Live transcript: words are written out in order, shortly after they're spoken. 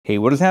Hey,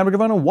 what is happening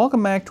everyone?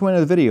 Welcome back to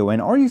another video.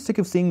 And are you sick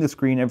of seeing the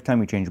screen every time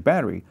you change a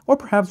battery? Or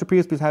perhaps your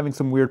PSP is having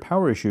some weird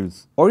power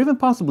issues? Or even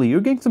possibly you're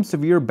getting some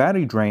severe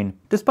battery drain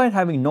despite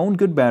having known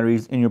good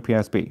batteries in your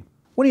PSP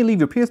when you leave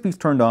your PSPs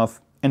turned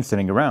off and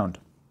sitting around.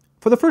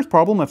 For the first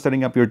problem of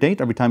setting up your date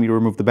every time you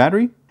remove the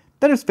battery,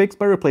 that is fixed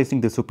by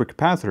replacing the super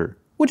capacitor,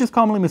 which is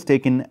commonly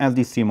mistaken as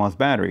the CMOS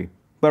battery,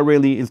 but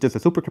really is just a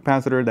super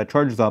capacitor that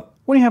charges up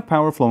when you have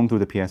power flowing through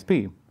the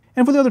PSP.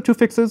 And for the other two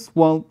fixes,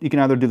 well, you can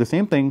either do the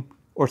same thing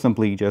or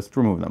simply just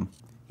remove them.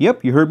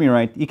 Yep, you heard me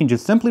right, you can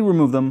just simply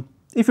remove them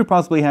if you're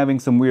possibly having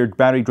some weird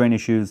battery drain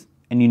issues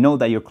and you know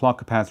that your clock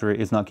capacitor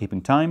is not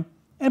keeping time,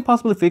 and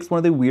possibly fix one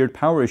of the weird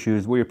power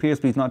issues where your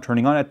PSP is not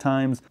turning on at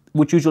times,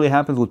 which usually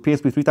happens with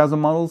PSP 3000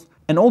 models.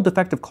 An old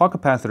defective clock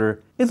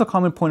capacitor is a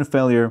common point of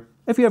failure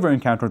if you ever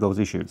encounter those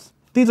issues.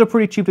 These are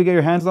pretty cheap to get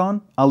your hands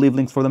on. I'll leave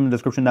links for them in the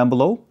description down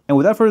below. And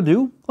without further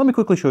ado, let me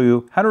quickly show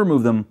you how to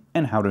remove them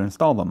and how to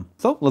install them.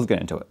 So let's get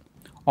into it.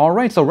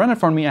 Alright, so right in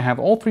front of me I have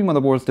all three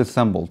motherboards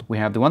disassembled. We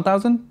have the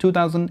 1000,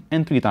 2000,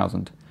 and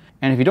 3000.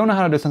 And if you don't know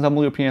how to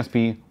disassemble your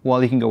PSP,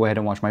 well, you can go ahead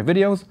and watch my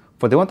videos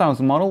for the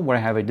 1000 model where I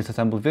have a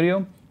disassembled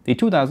video, the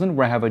 2000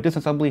 where I have a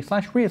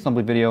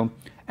disassembly/reassembly video.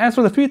 As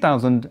for the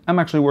 3000, I'm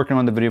actually working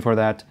on the video for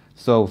that,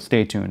 so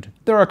stay tuned.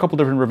 There are a couple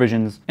different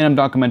revisions and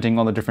I'm documenting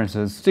all the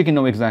differences so you can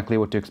know exactly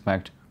what to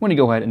expect when you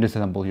go ahead and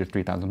disassemble your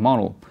 3000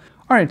 model.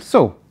 Alright,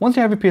 so once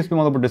you have your PSP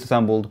motherboard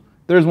disassembled,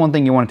 there's one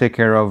thing you want to take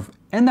care of,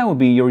 and that would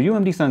be your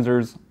UMD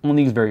sensors on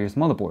these various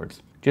motherboards.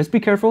 Just be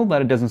careful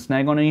that it doesn't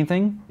snag on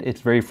anything.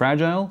 It's very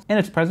fragile and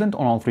it's present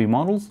on all three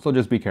models, so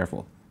just be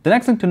careful. The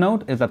next thing to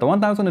note is that the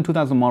 1000 and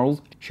 2000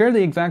 models share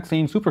the exact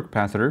same super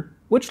capacitor,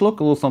 which look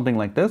a little something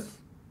like this.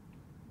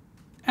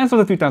 As for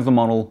the 3000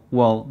 model,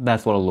 well,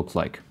 that's what it looks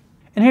like.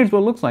 And here's what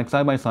it looks like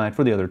side by side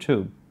for the other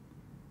two.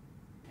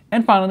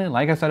 And finally,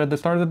 like I said at the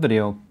start of the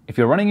video, if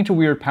you're running into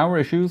weird power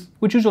issues,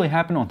 which usually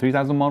happen on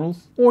 3000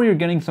 models, or you're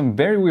getting some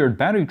very weird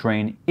battery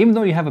drain, even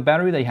though you have a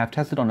battery that you have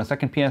tested on a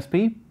second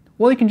PSP,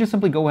 well, you can just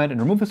simply go ahead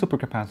and remove the super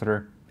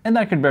capacitor, and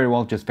that could very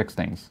well just fix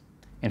things.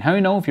 And how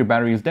you know if your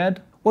battery is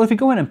dead? Well, if you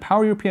go ahead and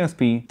power your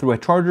PSP through a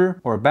charger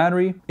or a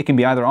battery, it can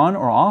be either on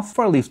or off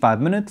for at least 5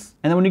 minutes,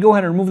 and then when you go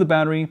ahead and remove the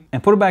battery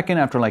and put it back in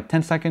after like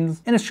 10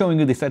 seconds, and it's showing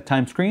you the set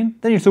time screen,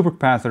 then your super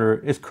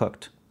capacitor is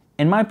cooked.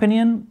 In my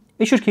opinion,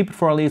 you should keep it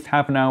for at least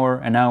half an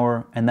hour,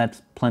 and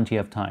that's plenty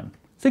of time.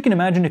 So you can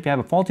imagine if you have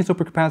a faulty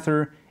super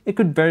capacitor, it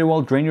could very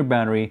well drain your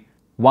battery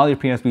while your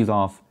PSP is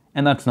off,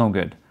 and that's no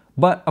good.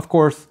 But of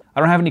course,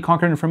 I don't have any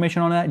concrete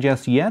information on that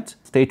just yet.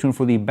 Stay tuned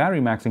for the battery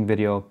maxing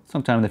video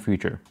sometime in the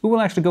future. We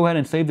will actually go ahead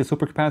and save the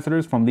super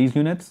capacitors from these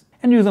units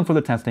and use them for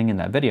the testing in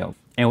that video.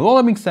 And with all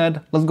that being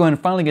said, let's go ahead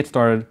and finally get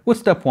started with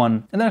step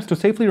 1, and that's to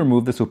safely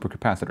remove the super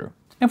capacitor.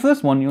 And for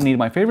this one, you'll need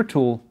my favorite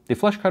tool, the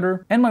flush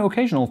cutter, and my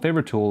occasional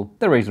favorite tool,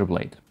 the razor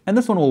blade. And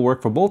this one will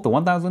work for both the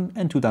 1000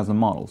 and 2000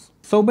 models.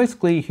 So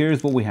basically,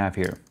 here's what we have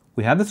here.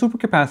 We have the super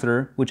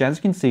capacitor, which as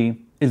you can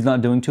see, is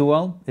not doing too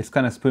well. It's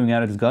kind of spewing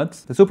out its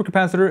guts. The super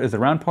capacitor is the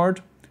round part.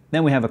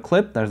 Then we have a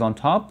clip that is on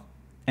top,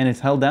 and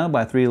it's held down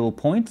by 3 little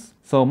points.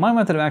 So my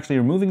method of actually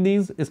removing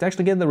these is to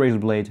actually get the razor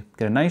blade,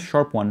 get a nice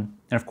sharp one,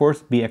 and of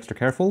course, be extra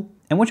careful.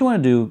 And what you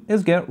want to do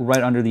is get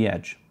right under the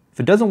edge. If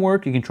it doesn't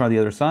work, you can try the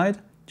other side.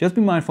 Just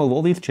be mindful of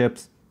all these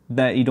chips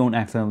that you don't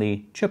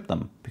accidentally chip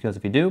them, because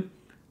if you do,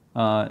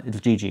 it's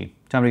GG.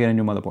 Time to get a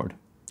new motherboard.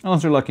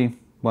 Unless you're lucky,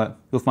 but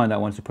you'll find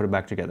out once you put it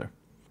back together.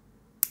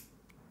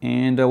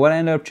 And what I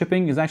ended up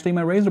chipping is actually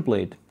my razor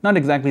blade. Not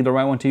exactly the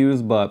right one to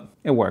use, but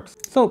it works.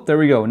 So there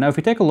we go. Now if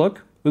you take a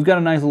look, we've got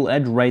a nice little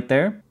edge right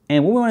there.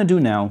 And what we want to do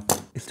now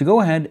is to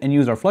go ahead and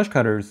use our flush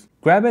cutters,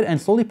 grab it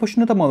and slowly push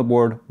into the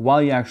motherboard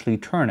while you actually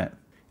turn it,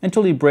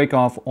 until you break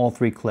off all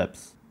 3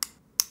 clips.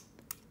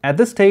 At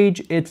this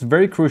stage, it's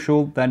very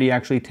crucial that you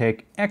actually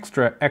take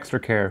extra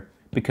care,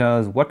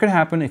 because what could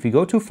happen if you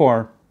go too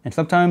far, and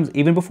sometimes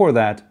even before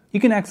that, you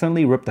can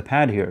accidentally rip the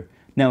pad here.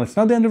 Now it's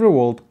not the end of the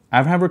world,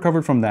 I have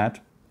recovered from that,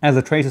 as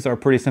the traces are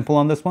pretty simple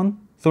on this one.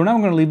 So now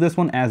I'm going to leave this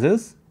one as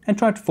is, and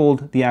try to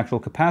fold the actual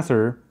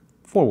capacitor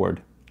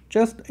forward,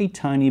 just a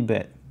tiny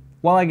bit,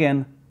 while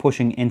again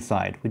pushing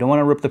inside. We don't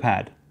want to rip the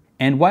pad.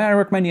 And why I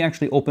recommend you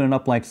actually open it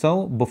up like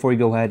so before you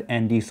go ahead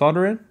and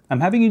desolder it, I'm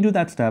having you do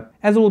that step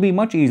as it will be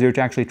much easier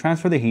to actually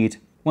transfer the heat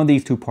when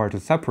these two parts are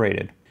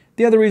separated.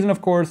 The other reason,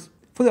 of course,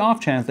 for the off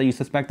chance that you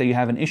suspect that you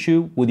have an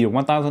issue with your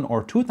 1000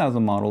 or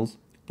 2000 models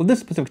with this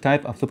specific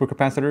type of super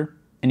capacitor,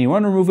 and you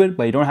want to remove it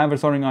but you don't have a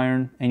soldering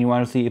iron and you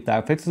want to see if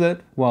that fixes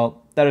it,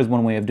 well, that is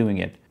one way of doing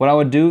it. What I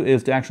would do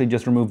is to actually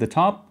just remove the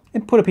top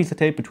and put a piece of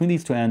tape between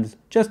these two ends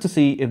just to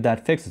see if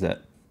that fixes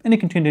it, and you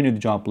can continue the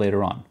job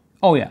later on.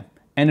 Oh yeah.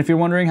 And if you're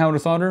wondering how to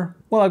solder,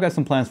 well, I've got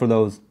some plans for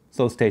those,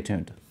 so stay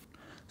tuned.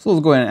 So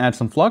let's go ahead and add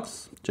some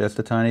flux, just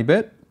a tiny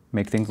bit,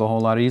 make things a whole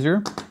lot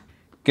easier.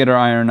 Get our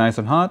iron nice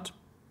and hot,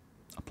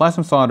 apply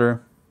some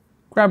solder,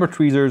 grab our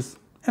tweezers,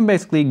 and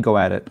basically go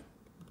at it.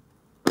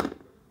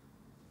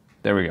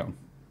 There we go.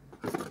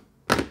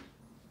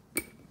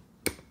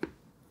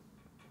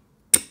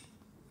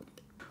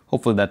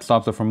 Hopefully that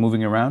stops it from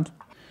moving around.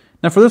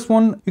 Now for this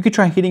one, you could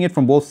try heating it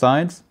from both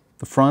sides,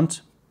 the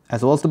front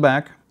as well as the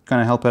back. kind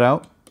of help it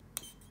out.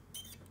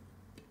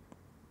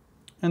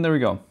 And there we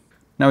go.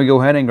 Now we go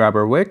ahead and grab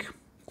our wick,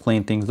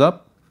 clean things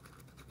up,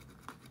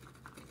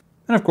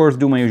 and of course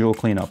do my usual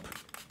cleanup.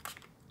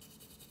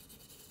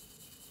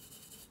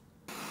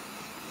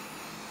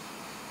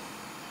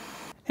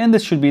 And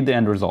this should be the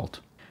end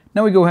result.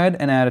 Now we go ahead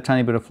and add a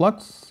tiny bit of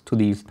flux to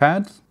these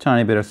pads,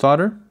 tiny bit of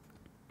solder.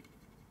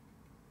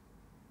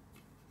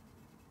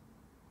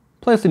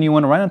 Place the new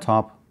one right on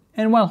top,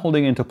 and while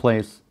holding it into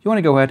place, you want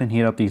to go ahead and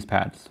heat up these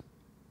pads.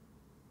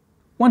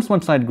 Once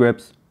one side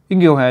grips, you can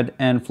go ahead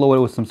and flow it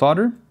with some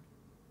solder,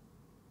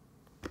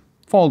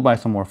 followed by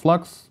some more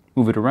flux,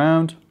 move it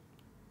around,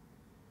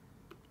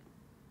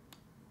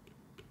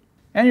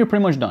 and you're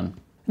pretty much done.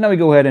 Now we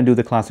go ahead and do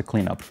the classic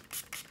cleanup.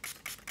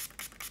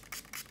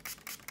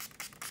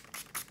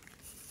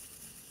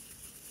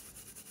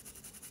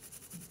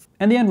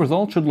 And the end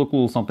result should look a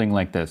little something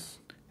like this.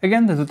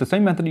 Again, this is the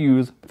same method you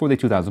use for the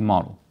 2000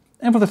 model.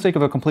 And for the sake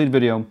of a complete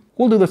video,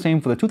 we'll do the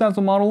same for the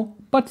 2000 model,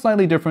 but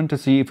slightly different to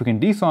see if we can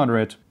desolder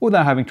it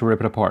without having to rip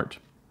it apart.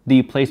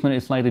 The placement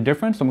is slightly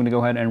different, so I'm going to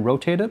go ahead and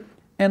rotate it.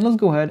 And let's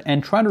go ahead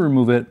and try to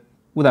remove it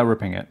without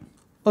ripping it.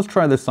 Let's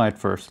try this side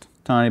first.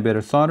 Tiny bit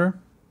of solder.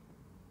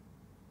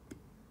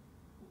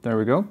 There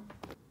we go.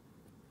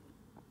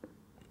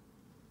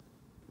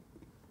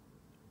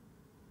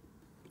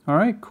 All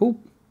right, cool.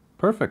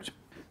 Perfect.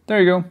 There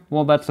you go.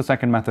 Well, that's the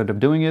second method of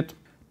doing it.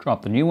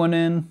 Drop the new one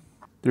in.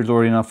 There's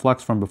already enough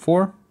flux from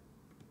before.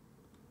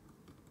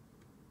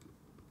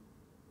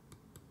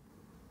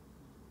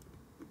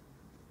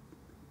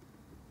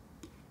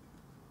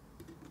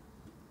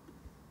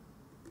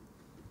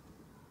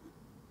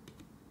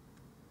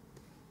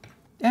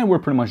 And we're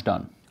pretty much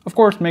done. Of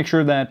course, make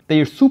sure that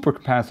your super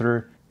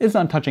capacitor is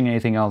not touching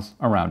anything else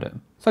around it,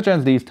 such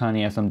as these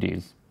tiny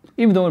SMDs,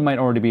 even though it might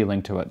already be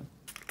linked to it.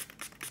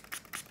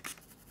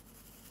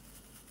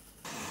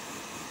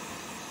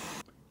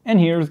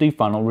 And here's the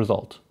final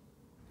result.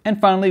 And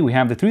finally, we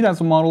have the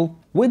 3000 model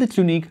with its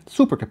unique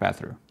super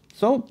capacitor.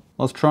 So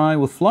let's try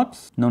with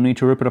flux. No need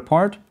to rip it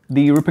apart.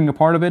 The ripping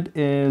apart of it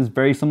is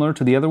very similar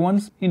to the other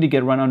ones. You need to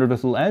get right under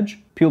this little edge,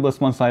 peel this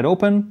one side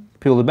open,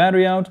 peel the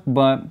battery out,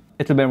 but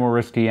it's a bit more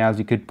risky as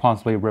you could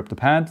possibly rip the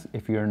pads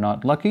if you're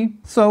not lucky.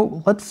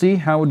 So let's see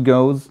how it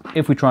goes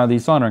if we try the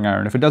soldering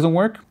iron. If it doesn't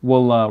work,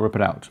 we'll rip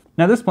it out.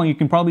 Now at this point, you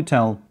can probably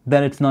tell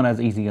that it's not as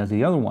easy as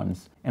the other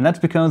ones. And that's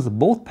because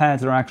both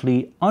pads are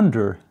actually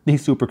under the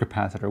super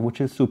capacitor, which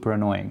is super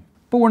annoying.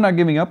 But we're not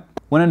giving up.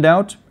 When in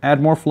doubt,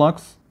 add more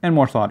flux and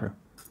more solder.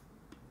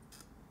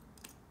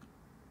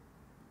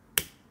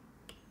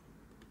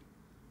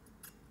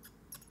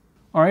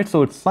 Alright,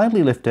 so it's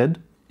slightly lifted.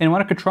 And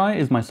what I could try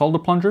is my solder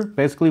plunger.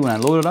 Basically, when I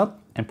load it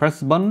up and press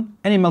the button,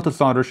 any melted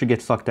solder should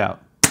get sucked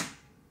out.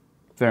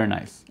 Very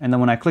nice. And then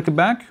when I click it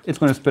back, it's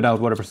going to spit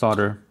out whatever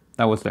solder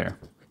that was there.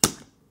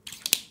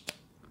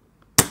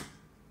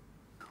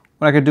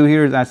 What I could do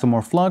here is add some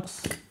more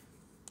flux,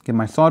 get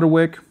my solder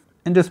wick,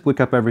 and just wick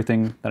up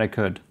everything that I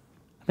could.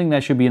 I think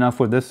that should be enough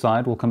for this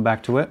side. We'll come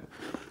back to it.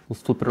 We'll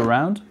flip it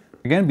around.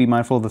 Again, be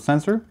mindful of the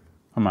sensor.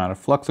 I'm out of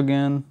flux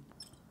again.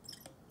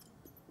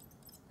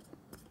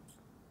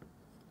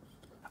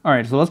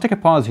 Alright, so let's take a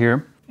pause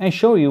here and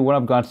show you what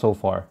I've got so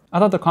far. I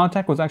thought the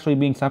contact was actually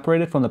being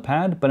separated from the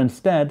pad, but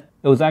instead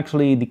it was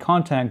actually the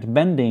contact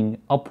bending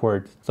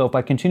upwards. So if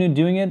I continued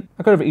doing it,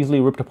 I could have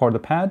easily ripped apart the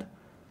pad.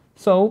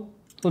 So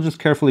we'll just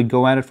carefully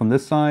go at it from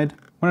this side.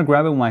 I'm going to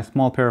grab it with my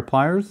small pair of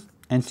pliers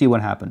and see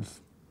what happens.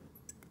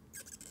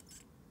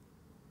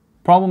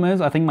 Problem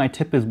is, I think my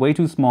tip is way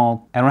too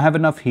small. I don't have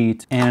enough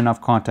heat and enough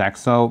contact.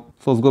 So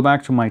let's go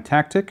back to my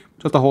tactic.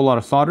 Just a whole lot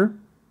of solder.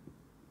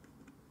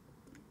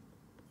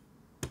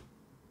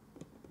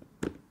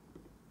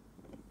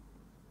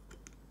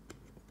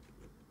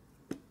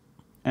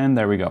 And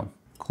there we go.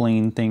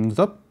 Clean things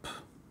up.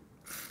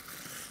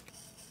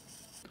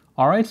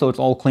 Alright, so it's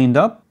all cleaned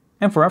up.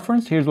 And for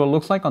reference, here's what it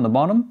looks like on the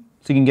bottom,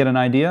 so you can get an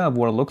idea of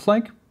what it looks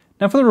like.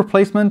 Now for the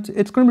replacement,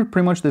 it's going to be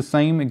pretty much the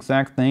same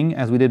exact thing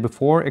as we did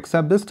before,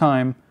 except this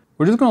time,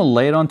 we're just going to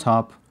lay it on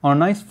top on a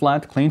nice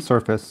flat, clean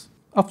surface.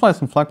 Apply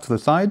some flux to the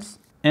sides,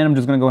 and I'm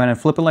just going to go ahead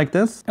and flip it like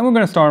this. And we're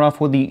going to start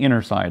off with the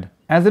inner side,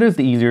 as it is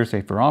the easier,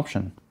 safer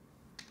option.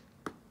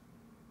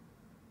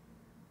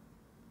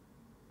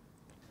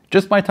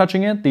 Just by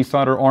touching it, the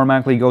solder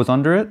automatically goes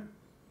under it.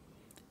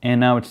 And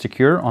now it's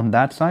secure on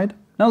that side.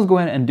 Now let's go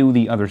ahead and do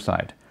the other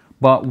side.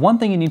 But one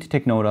thing you need to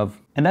take note of,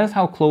 and that is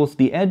how close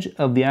the edge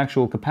of the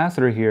actual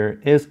capacitor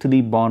here is to the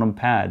bottom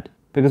pad.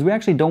 Because we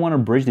actually don't want to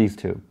bridge these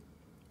two.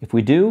 If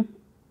we do,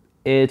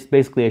 it's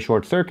basically a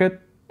short circuit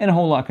and a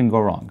whole lot can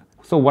go wrong.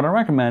 So what I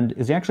recommend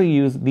is you actually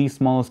use the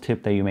smallest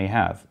tip that you may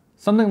have.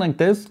 Something like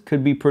this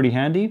could be pretty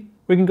handy,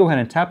 where you can go ahead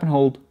and tap and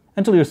hold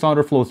until your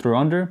solder flows through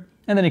under,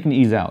 and then it can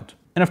ease out.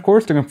 And of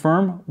course, to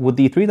confirm, with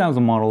the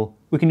 3000 model,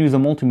 we can use a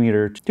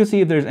multimeter to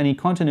see if there's any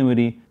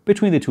continuity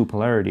between the two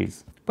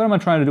polarities. But I'm going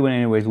to try to do it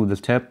anyways with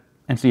this tip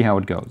and see how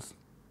it goes.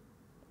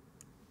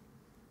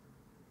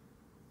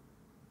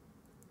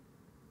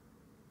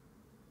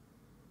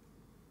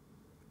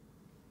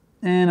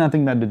 And I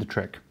think that did the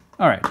trick.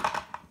 Alright,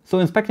 So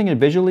inspecting it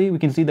visually, we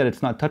can see that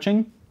it's not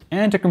touching.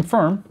 And to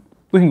confirm,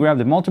 we can grab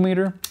the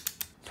multimeter,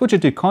 switch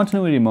it to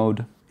continuity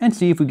mode, and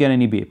see if we get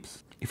any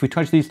beeps. If we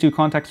touch these two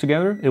contacts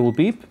together, it will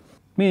beep,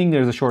 meaning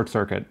there's a short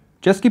circuit.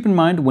 Just keep in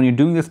mind when you're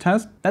doing this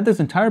test that this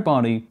entire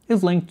body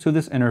is linked to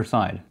this inner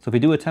side. So if we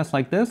do a test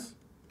like this,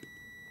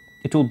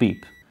 it will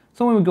beep.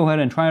 So when we go ahead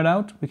and try it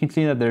out, we can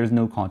see that there's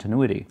no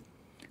continuity.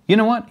 You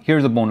know what?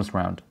 Here's a bonus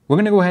round. We're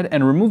going to go ahead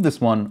and remove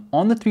this one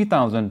on the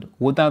 3000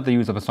 without the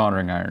use of a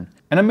soldering iron.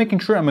 And I'm making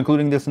sure I'm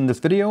including this in this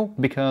video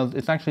because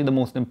it's actually the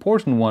most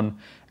important one,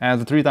 as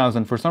the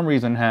 3000 for some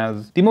reason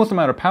has the most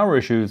amount of power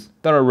issues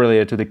that are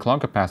related to the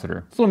clock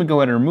capacitor. So let me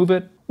go ahead and remove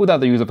it without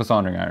the use of a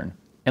soldering iron.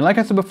 And like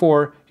I said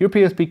before, your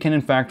PSP can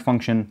in fact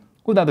function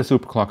without the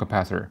super clock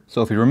capacitor.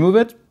 So if you remove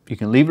it, you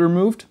can leave it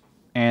removed,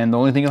 and the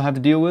only thing you'll have to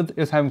deal with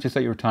is having to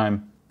set your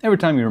time every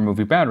time you remove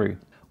your battery,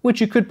 which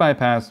you could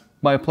bypass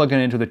by plugging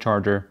it into the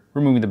charger,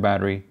 removing the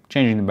battery,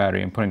 changing the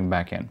battery, and putting it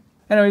back in.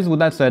 Anyways, with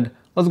that said,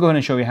 let's go ahead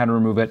and show you how to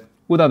remove it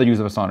without the use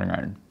of a soldering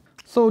iron.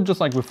 So just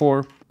like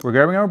before, we're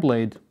grabbing our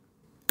blade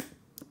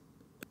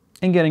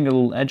and getting a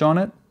little edge on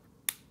it.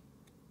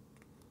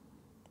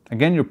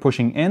 Again, you're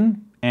pushing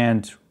in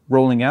and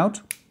rolling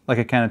out like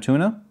a can of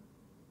tuna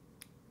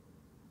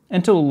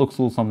until it looks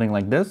a little something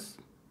like this.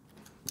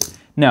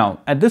 Now,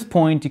 at this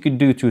point, you could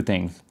do two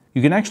things.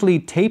 You can actually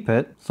tape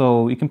it,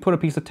 so you can put a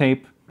piece of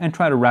tape and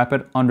try to wrap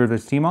it under the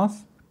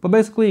CMOS. But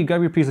basically, you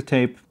grab your piece of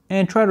tape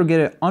and try to get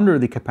it under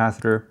the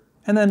capacitor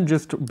and then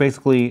just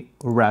basically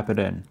wrap it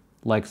in,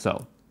 like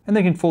so. And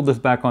then you can fold this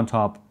back on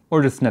top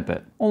or just snip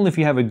it, only if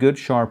you have a good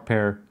sharp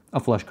pair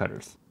of flush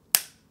cutters.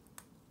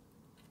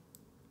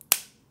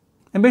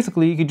 And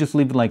basically, you can just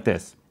leave it like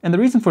this. And the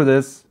reason for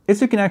this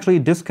is you can actually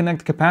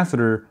disconnect the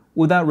capacitor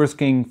without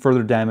risking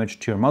further damage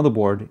to your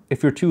motherboard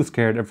if you're too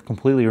scared of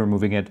completely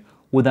removing it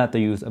without the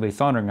use of a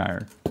soldering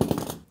iron.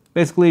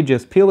 Basically,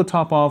 just peel the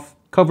top off,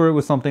 cover it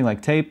with something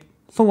like tape,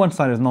 so one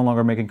side is no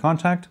longer making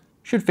contact.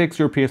 Should fix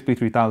your PSP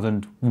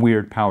 3000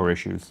 weird power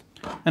issues.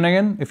 And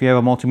again, if you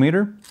have a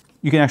multimeter,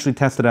 you can actually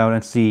test it out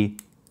and see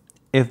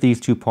if these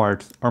two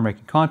parts are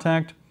making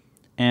contact.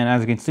 And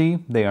as you can see,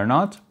 they are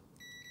not.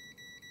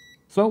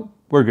 So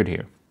we're good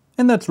here.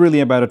 And that's really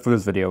about it for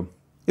this video.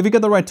 If you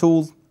get the right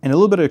tools and a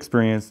little bit of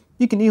experience,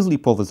 you can easily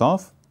pull this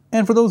off.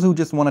 And for those who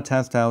just want to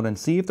test out and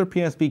see if their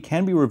PSP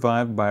can be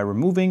revived by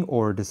removing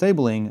or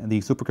disabling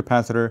the super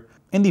capacitor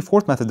in the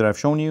fourth method that I've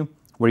shown you,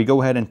 where you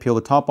go ahead and peel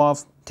the top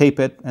off, tape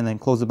it, and then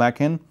close it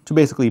back in to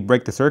basically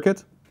break the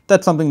circuit,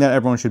 that's something that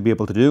everyone should be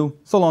able to do,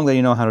 so long that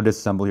you know how to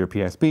disassemble your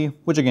PSP,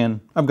 which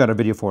again, I've got a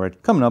video for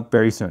it coming up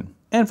very soon.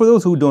 And for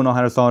those who don't know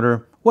how to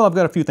solder, well, I've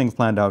got a few things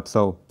planned out,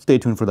 so stay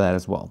tuned for that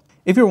as well.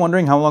 If you're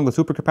wondering how long the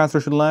super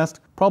capacitor should last,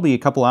 probably a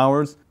couple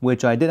hours,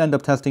 which I did end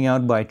up testing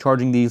out by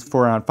charging these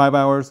for around 5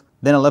 hours,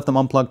 then I left them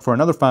unplugged for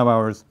another 5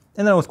 hours,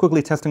 and then I was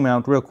quickly testing them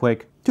out real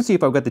quick to see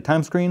if I've got the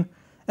time screen,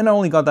 and I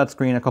only got that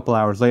screen a couple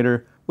hours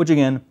later, which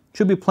again,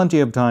 should be plenty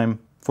of time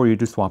for you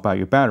to swap out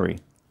your battery.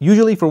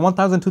 Usually for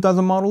 1000,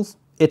 2000 models,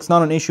 it's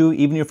not an issue.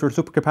 Even if your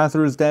super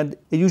capacitor is dead,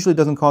 it usually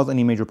doesn't cause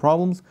any major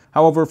problems.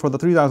 However, for the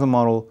 3000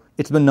 model,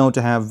 it's been known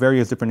to have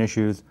various different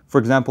issues. For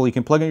example, you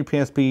can plug in your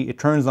PSP, it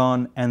turns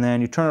on, and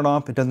then you turn it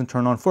off, it doesn't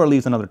turn on for at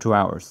least another 2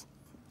 hours.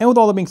 And with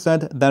all that being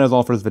said, that is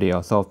all for this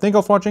video. So thank you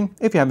all for watching.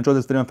 If you have enjoyed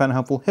this video and found it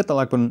helpful, hit the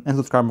like button and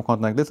subscribe for more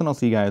content like this, and I'll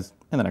see you guys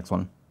in the next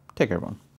one. Take care, everyone.